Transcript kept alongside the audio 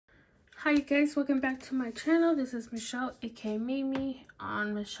Hi you guys, welcome back to my channel. This is Michelle, aka Mimi,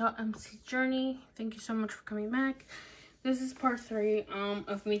 on Michelle MC Journey. Thank you so much for coming back. This is part 3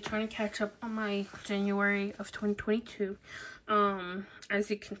 of me trying to catch up on my January of 2022. As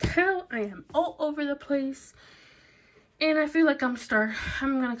you can tell, I am all over the place, and I feel like I'm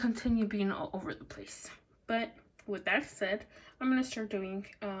gonna continue being all over the place. But with that said, I'm gonna start doing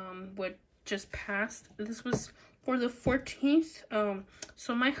what just passed. This was for the 14th.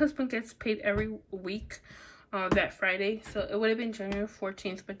 So my husband gets paid every week that Friday, so it would have been January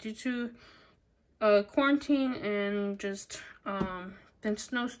 14th, but due to quarantine and just then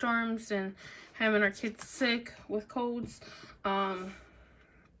snowstorms and having our kids sick with colds,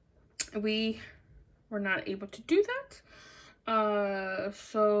 we were not able to do that.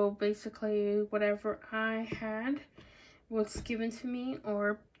 So basically whatever I had was given to me,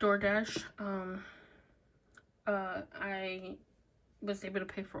 or DoorDash. I was able to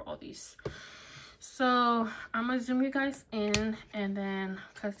pay for all these. So I'm gonna zoom you guys in, and then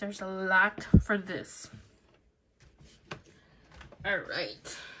because there's a lot for this. All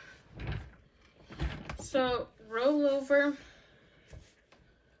right, so rollover.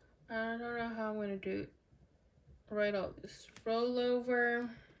 I don't know how I'm gonna do write all this. Rollover.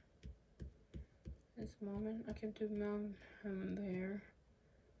 This moment I can do mom there.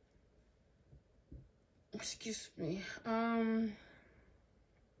 Excuse me.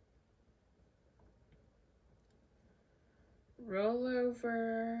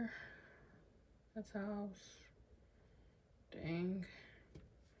 Rollover. That's house. Dang.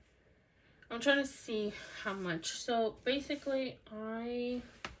 I'm trying to see how much. So basically I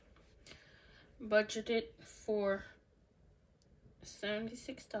budgeted for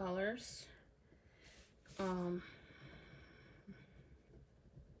 $76. I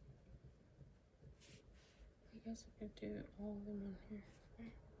guess I could do all of them on here.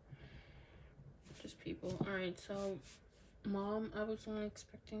 Okay. Just people. Alright, so mom, I was only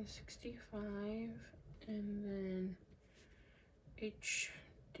expecting 65, and then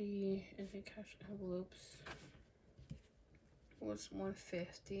HD is a cash envelopes was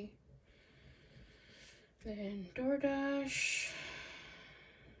 150. Then DoorDash.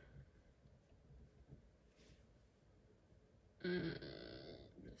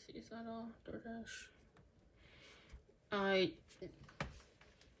 Let's see, is that all? DoorDash. I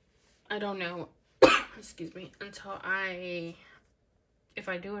don't know. Excuse me, until if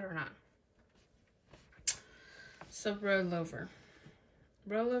I do it or not. So rollover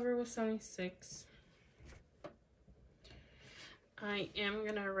was 76. I am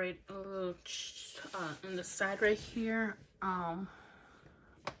gonna write a little on the side right here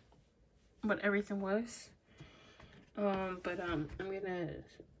what everything was, but I'm gonna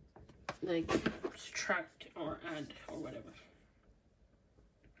like subtract or add or whatever.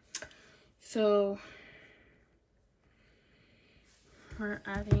 So we're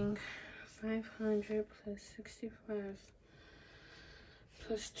adding 500 plus 65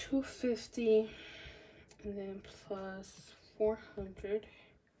 plus 250, and then plus 400.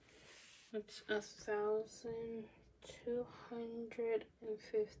 That's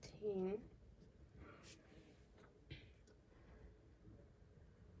 1,215.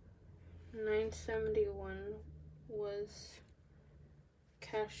 $971 was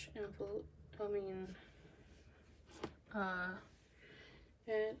cash envelope.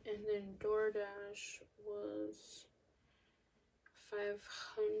 And then DoorDash was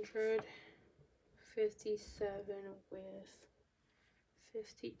 557 with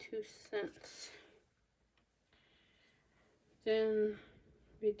 52 cents. Then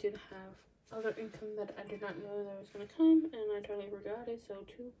we did have other income that I did not know that was gonna come, and I totally forgot it. So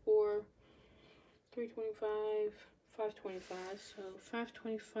 2, 4, 325, 525. So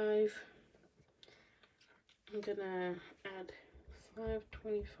 525. I'm gonna add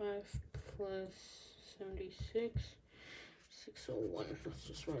 525 plus 76, 601. Let's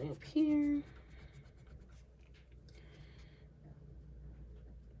just write it up here.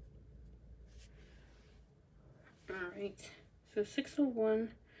 Alright, so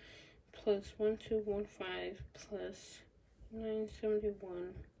 601 plus 1215 plus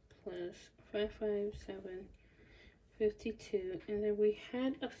 971 plus 557, 52, and then we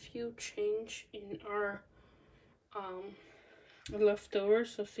had a few change in our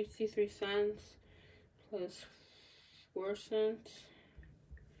leftovers, so 63 cents plus 4 cents.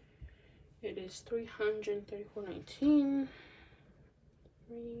 It is 334.19.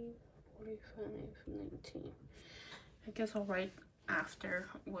 345.19. I guess I'll write after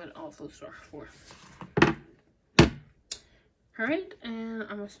what all those are for. Alright, and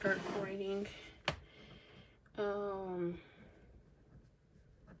I'm gonna start writing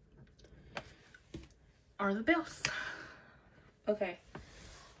are the bills. Okay,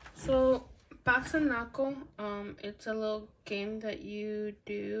 so Pasanaco, it's a little game that you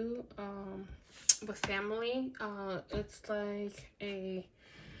do with family. It's like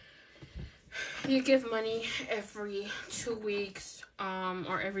you give money every 2 weeks,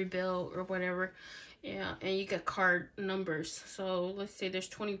 or every bill or whatever. Yeah, and you get card numbers. So let's say there's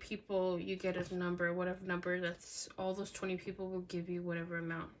 20 people, you get a number, whatever number, that's all those 20 people will give you whatever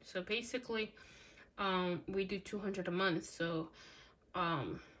amount. So basically, we do 200 a month. So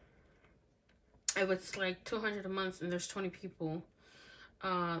if it's like 200 a month and there's 20 people,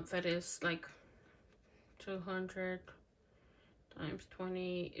 that is like 200 times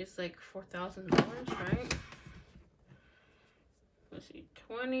 20 is like $4,000, right? Let's see,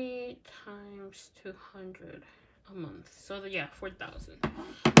 20 times 200 a month. So yeah, 4,000.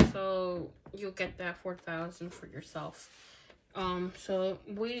 So you'll get that 4,000 for yourself. So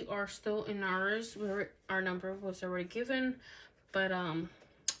we are still in ours. Our number was already given, but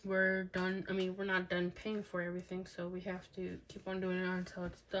we're done. I mean, we're not done paying for everything, so we have to keep on doing it until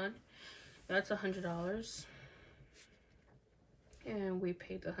it's done. That's $100, and we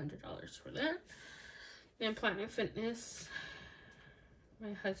paid the $100 for that. Then Planet Fitness,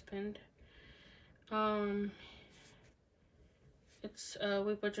 my husband, it's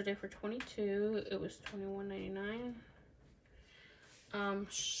we budgeted for 22. It was $21.99.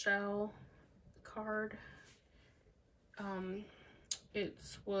 Shell card,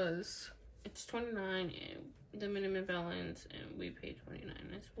 it's 29, and the minimum balance, and we paid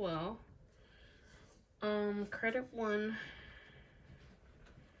 29 as well. Credit One,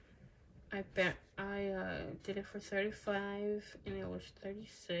 I did it for 35, and it was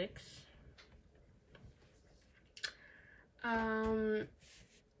 36.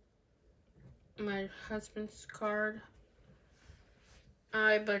 My husband's card,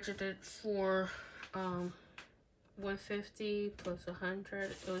 I budgeted for 150 plus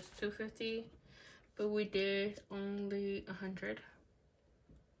 100. It was 250, but we did only 100.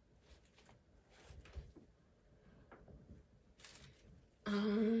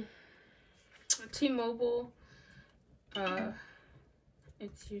 T-Mobile,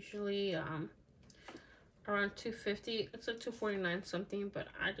 it's usually around 250. It's like 249 something, but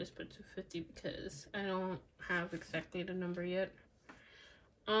I just put 250 because I don't have exactly the number yet.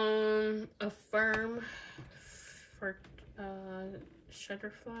 Affirm for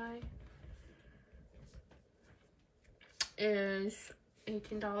Shutterfly is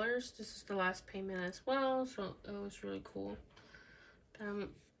 $18. This is the last payment as well, so it was really cool. I'm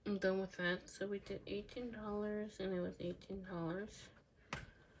done with that. So we did $18, and it was $18.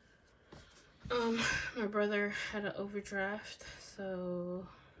 My brother had an overdraft, so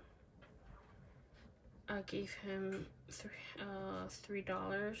I gave him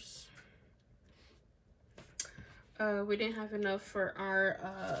 $3. We didn't have enough for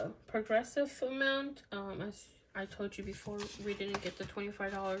our progressive amount. As I told you before, we didn't get the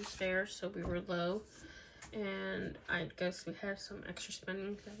 $25 there, so we were low. And I guess we had some extra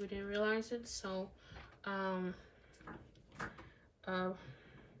spending that we didn't realize it. So,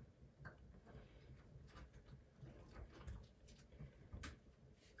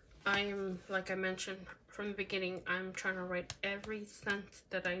 I am, like I mentioned from the beginning, I'm trying to write every cent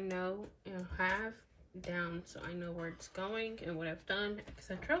that I know and have down, so I know where it's going and what I've done,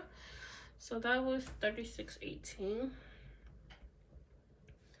 etc. So that was $36.18.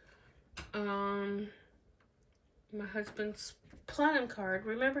 My husband's platinum card.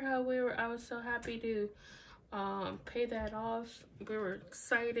 Remember how I was so happy to pay that off. We were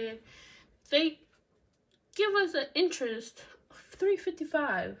excited. They give us an interest of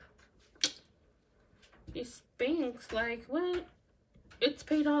 $3.55. These banks, like, what? It's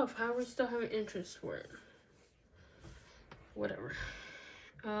paid off. How are we still having interest for it? Whatever.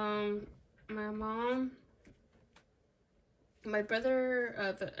 My mom, my brother,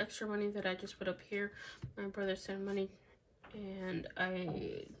 the extra money that I just put up here, my brother sent money, and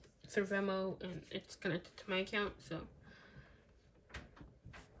I through Venmo, and it's connected to my account, so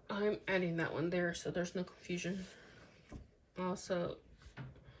I'm adding that one there so there's no confusion. Also,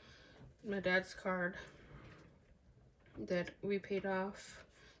 my dad's card that we paid off,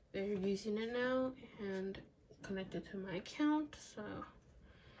 they're using it now and connected to my account, so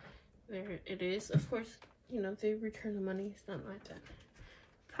there it is. Of course, you know, they return the money. It's not like that.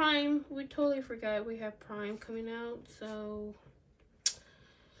 Prime, we totally forgot we have Prime coming out, so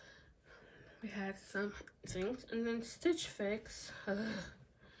we had some things. And then Stitch Fix,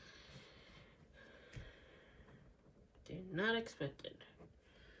 did not expect it.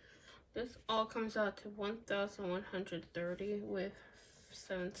 This all comes out to $1,130 with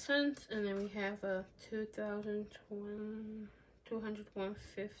cents, and then we have a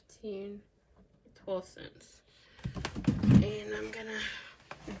 201.15 cents. And I'm gonna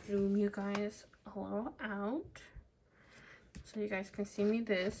zoom you guys a little out so you guys can see me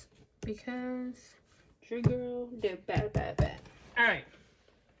this, because your girl did bad. All right,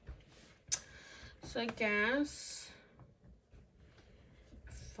 so gas,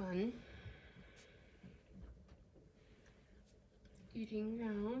 fun, eating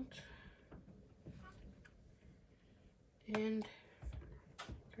out, and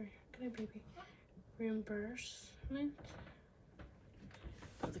okay, baby, reimbursement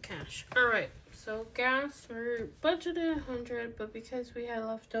of the cash. All right, so gas, we're budgeted 100, but because we had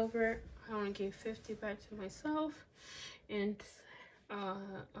leftover, I only gave 50 back to myself and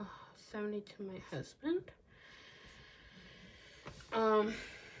 70 to my husband.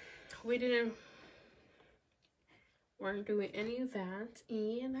 Weren't doing any of that,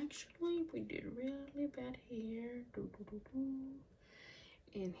 and actually we did really bad here,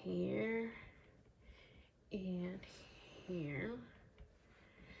 and here, and here.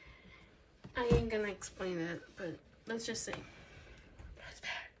 I ain't gonna explain that, but let's just say that's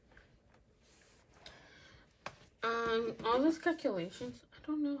bad. All those calculations, I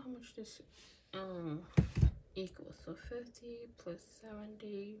don't know how much this equals. So 50 plus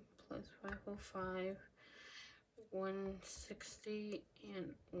 70 plus 505, 160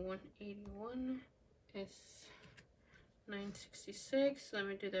 and 181 is 966. Let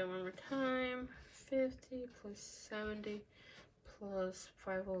me do that one more time. 50 plus 70 plus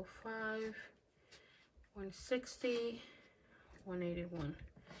 505, 160, 181,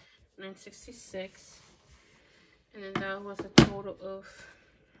 966. And then that was a total of,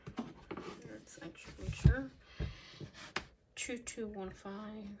 let's actually make sure,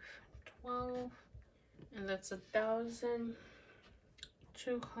 2215.12, and that's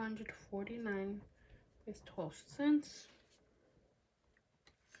 1,249 with 12 cents.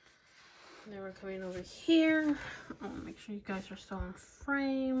 And then we're coming over here. I'll make sure you guys are still in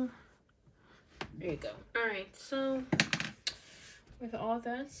frame. There you go. All right, so with all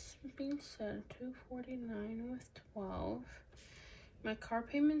that being said, 249 with 12. My car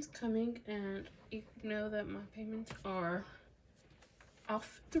payment's coming, and you know that my payments are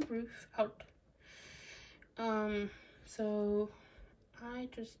off the roof, out. So I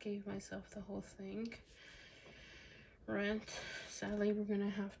just gave myself the whole thing. Rent, sadly, we're gonna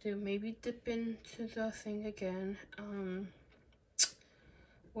have to maybe dip into the thing again.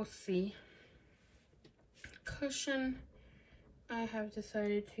 We'll see. Cushion, I have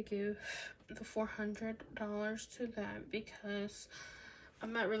decided to give the $400 to that because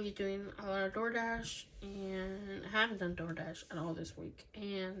I'm not really doing a lot of DoorDash, and I haven't done DoorDash at all this week,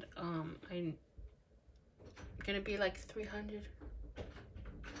 and I'm gonna be like 300.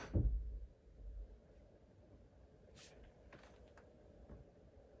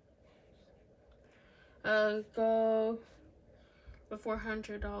 Go for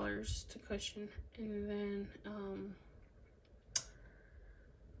 $400 to Cushion, and then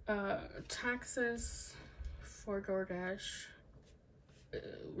taxes for DoorDash,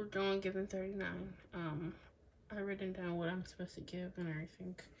 we're only giving 39. I've written down what I'm supposed to give and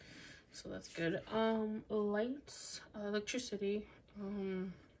everything, so that's good. Lights, electricity,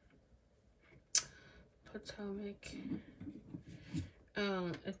 Potomac,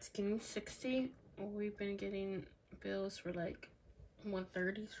 it's getting 60. We've been getting bills for like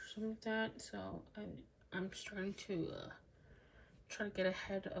 130s or something like that, so I'm starting to try to get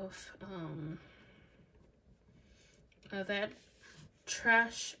ahead of that.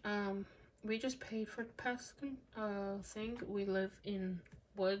 Trash, we just paid for the past thing. We live in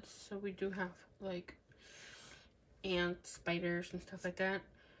woods, so we do have like ants, spiders, and stuff like that.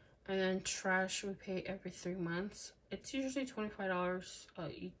 And then trash, we pay every 3 months. It's usually $25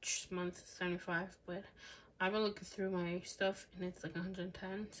 each month, 75, but I've been looking through my stuff and it's like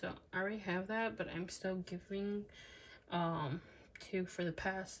 110, so I already have that, but I'm still giving to for the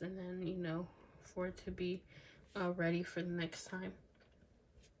past, and then, you know, for it to be ready for the next time.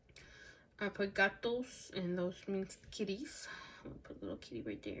 I put gatos, and those means kitties. I'm gonna put a little kitty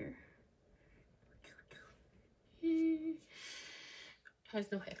right there.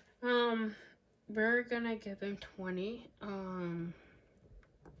 Has no head. We're gonna give him 20.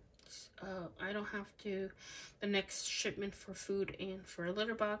 I don't have to. The next shipment for food and for a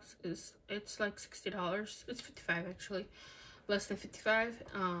litter box is, it's like $60. It's 55 actually, less than 55.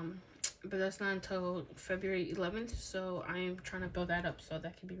 But that's not until February 11th, so I am trying to build that up so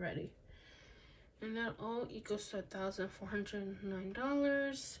that can be ready. And that all equals to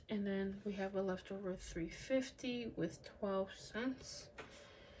 $1,409. And then we have a leftover $3.50 with 12 cents.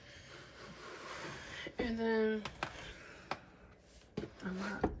 And then I'm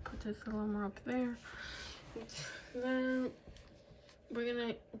gonna put this a little more up there. Then we're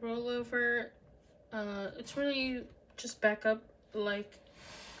gonna roll over. It's really just back up like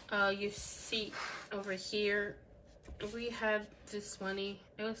you see over here. We had this money.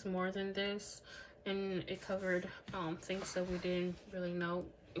 It was more than this, and it covered things that we didn't really know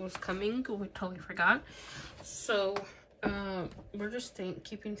it was coming. We totally forgot. So we're just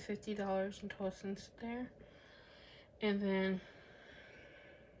keeping $50.12 there, and then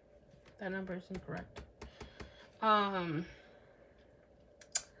that number is incorrect. And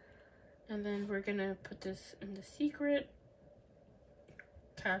then we're gonna put this in the secret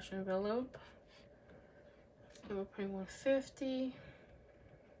cash envelope, and we're putting 150,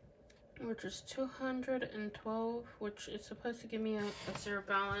 which is 212, which is supposed to give me a zero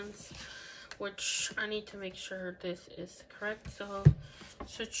balance, which I need to make sure this is correct. So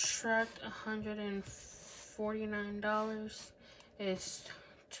subtract $149 is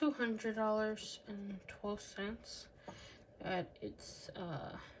 $200.12. That it's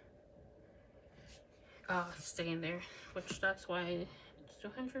staying there, which that's why it's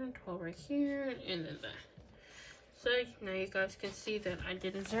 212 right here, and then that. So now you guys can see that I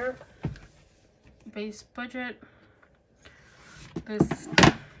did a zero base budget. This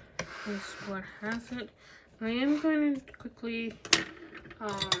is what has it. I am going to quickly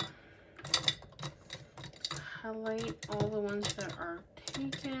highlight all the ones that are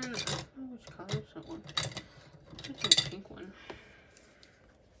taken. I don't know which color is that one. It's a pink one.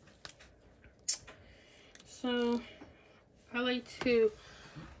 So I like to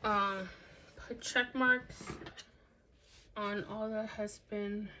put check marks on all that has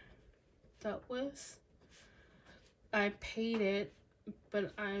been dealt with. I paid it,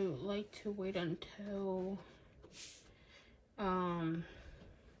 but I like to wait until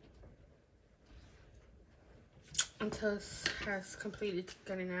until it has completed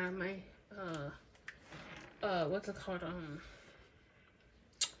getting out of my what's it called,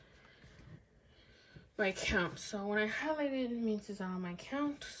 my account. So when I highlight it, it means it's out of my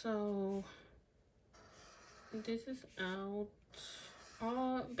account. So this is out.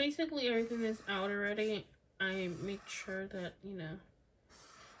 Basically everything is out already. I make sure that, you know,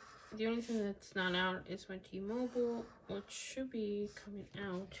 the only thing that's not out is my T-Mobile, which should be coming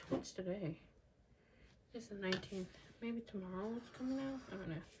out. What's today? It's the 19th. Maybe tomorrow it's coming out. I don't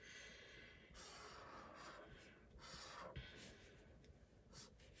know.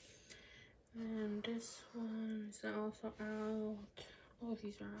 And this one is also out. All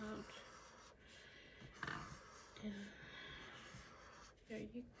these are out. And there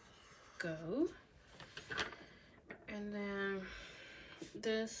you go. And then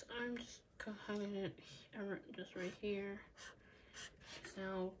this, I'm just gonna highlight it just right here. It's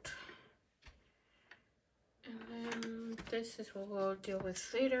out. And then this is what we'll deal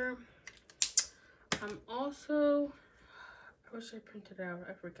with later. I'm also, I wish I printed it out.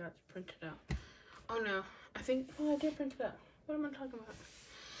 I forgot to print it out. Oh no, I think, oh, I did print it out. What am I talking about?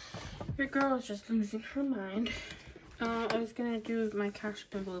 Your girl is just losing her mind. I was gonna do my cash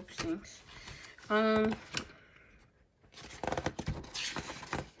envelope things.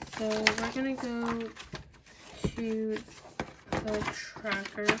 So we're gonna go to the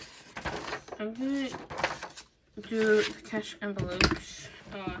tracker. I'm gonna do the cash envelopes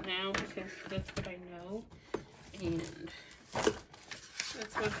now because that's what I know, and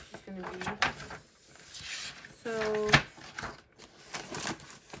that's what it's gonna be. So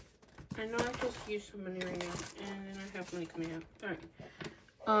I know I just used some money right now, and then I have money coming out. All right.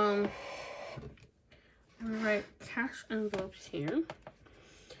 I'm gonna write cash envelopes here.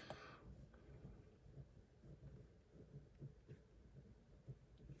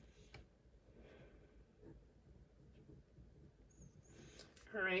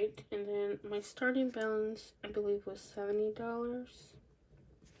 All right, and then my starting balance, I believe, was $70.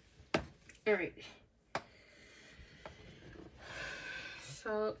 All right.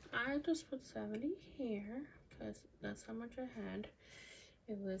 So I just put 70 here because that's how much I had.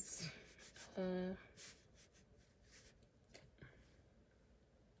 It was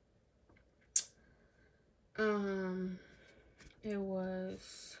it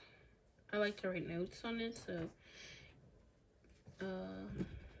was, I like to write notes on it, so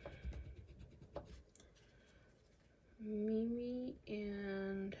Mimi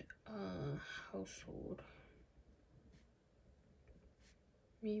and household.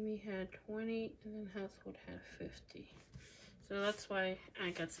 Mimi had 20 and then household had 50. So that's why I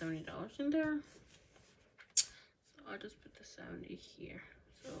got $70 in there. I'll just put the 70 here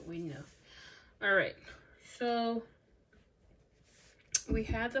so we know. All right, so we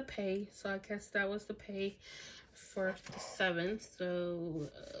had the pay, so I guess that was the pay for the 7th. So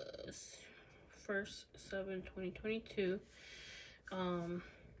 1/7/2022.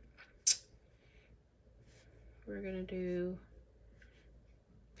 We're gonna do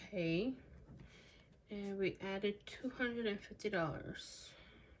pay, and we added $250.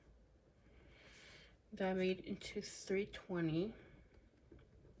 That made into $320.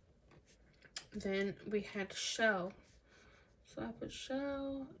 Then we had shell. So I put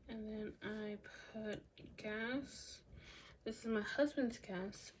shell, and then I put gas. This is my husband's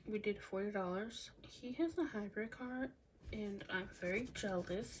gas. We did $40. He has a hybrid car, and I'm very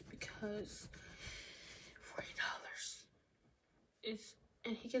jealous because $40 is,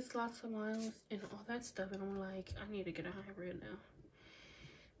 and he gets lots of miles and all that stuff, and I'm like, I need to get a hybrid now.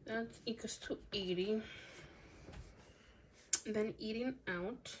 That equals to 80. Then eating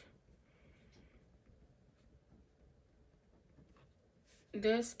out.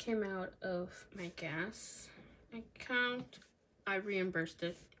 This came out of my gas account. I reimbursed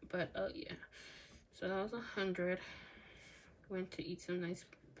it, but yeah. So that was 100. Went to eat some nice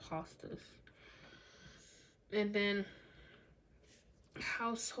pastas. And then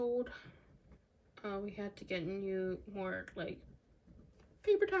household, we had to get more like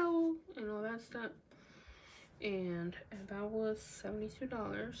paper towel and all that stuff. And that was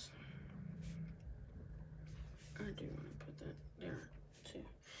 $72. I do want to put that there too.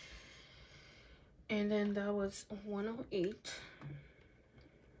 And then that was 108.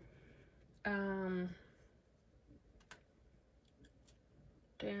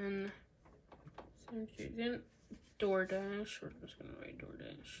 Then DoorDash. We're just gonna write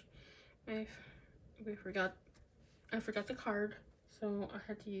DoorDash. I forgot the card, so I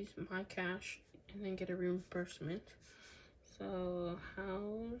had to use my cash and then get a reimbursement. So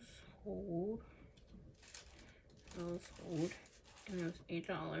household, and it was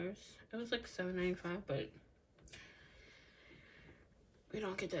 $8. It was like $7.95, but we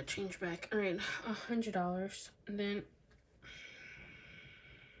don't get that change back. All right, $100, and then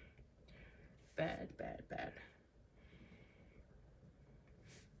bad.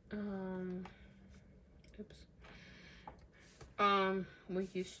 Oops. We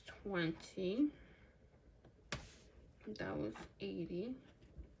used 20. That was 80.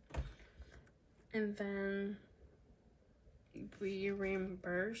 And then we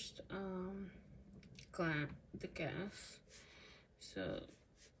reimbursed the gas. So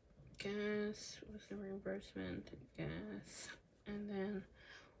gas was the reimbursement, gas, and then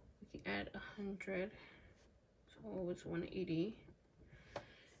we can add 100, so it was 180.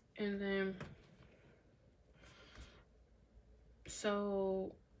 And then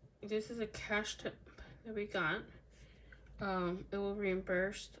so this is a cash tip that we got. It will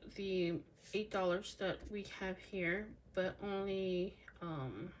reimburse the $8 that we have here, but only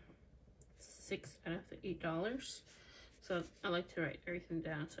 6 out of the $8. So I like to write everything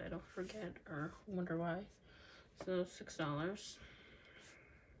down so I don't forget or wonder why. So $6,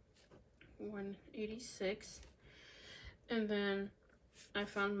 186, and then I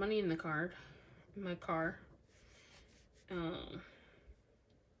found money in my car.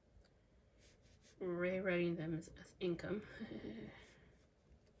 Rewriting them as income.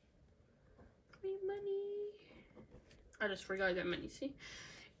 Money. I just forgot I got money. See,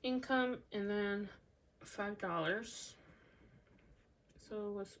 income, and then $5. So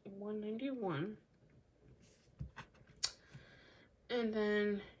it was 191. And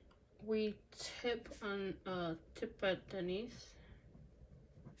then we tip at Denny's.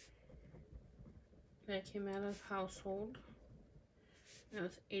 That came out of household. That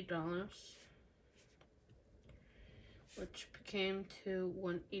was $8, which became to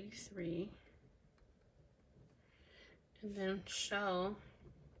 183. And then Shell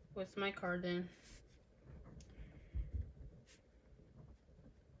with my card in.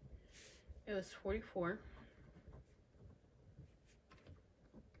 It was 44.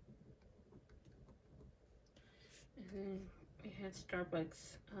 And then we had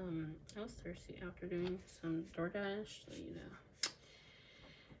Starbucks. I was thirsty after doing some DoorDash, so you know.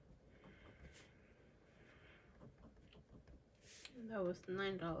 And that was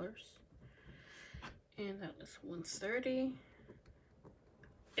 $9. And that was 130.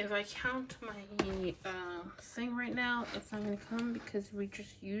 If I count my thing right now, it's not gonna come because we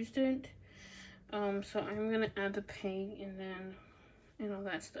just used it. So I'm gonna add the pay and then all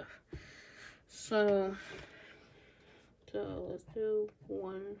that stuff. So let's do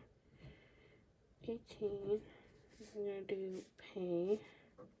 118. I'm gonna do pay,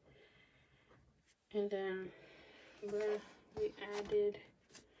 and then but we added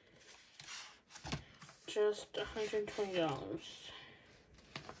just $120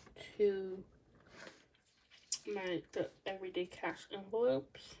 to the everyday cash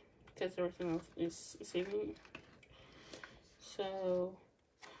envelopes because everything else is saving. So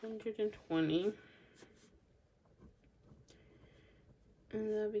 120,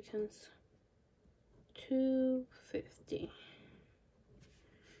 and that becomes $250.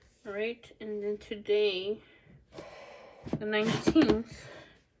 All right, and then today, the 19th,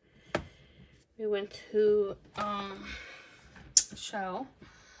 we went to Shell.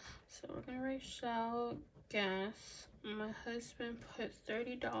 So we're gonna write Shell gas. My husband put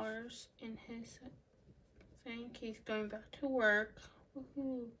 $30 in his thing. He's going back to work.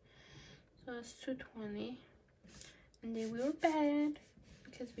 Woohoo! So that's $220. And then we were bad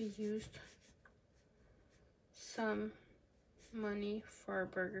because we used some money for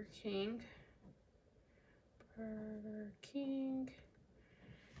Burger King.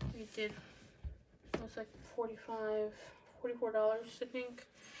 We did, it was like $44, I think.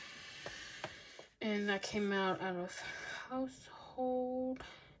 And that came out of household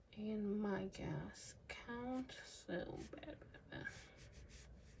and my gas count. So bad.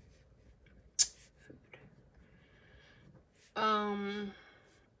 Food.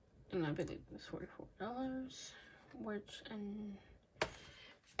 And I believe it was $44, which and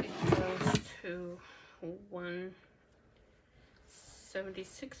it goes to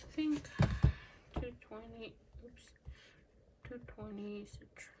 176, I think. 220. Oops. 220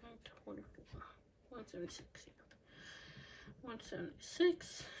 subtract 44. 176.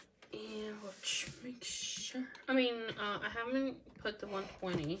 176. And let's make sure. I mean, I haven't put the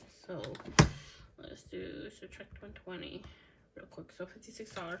 120, so let's do subtract 120 real quick. So $56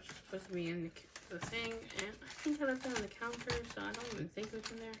 supposed to be in the thing, and I think I left it on the counter, so I don't even think it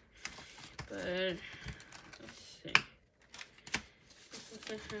was in there. But let's see. I'm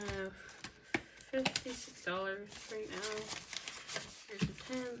supposed to have $56 right now. Here's the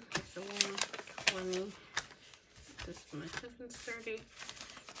 10. That's the 120. This is my husband's 30.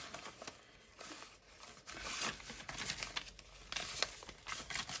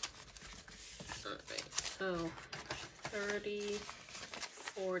 Alright, so 30,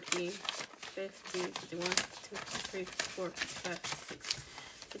 40, 50, 51, 53, 54, 55, 56.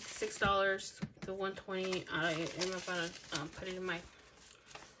 $56. The 120. I am about to put it in my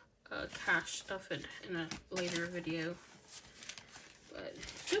cash stuff in a later video. But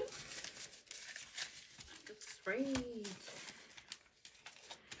that's great.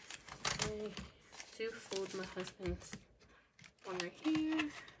 I do fold my husband's one right here,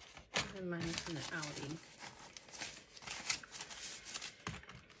 and mine is in the outing.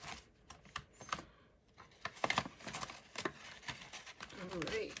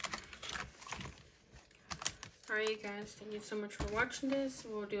 Alright, you guys, thank you so much for watching this.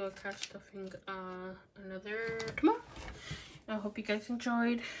 We'll do a cash stuffing another tomorrow. I hope you guys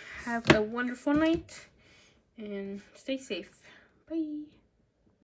enjoyed. Have a wonderful night and stay safe. Bye.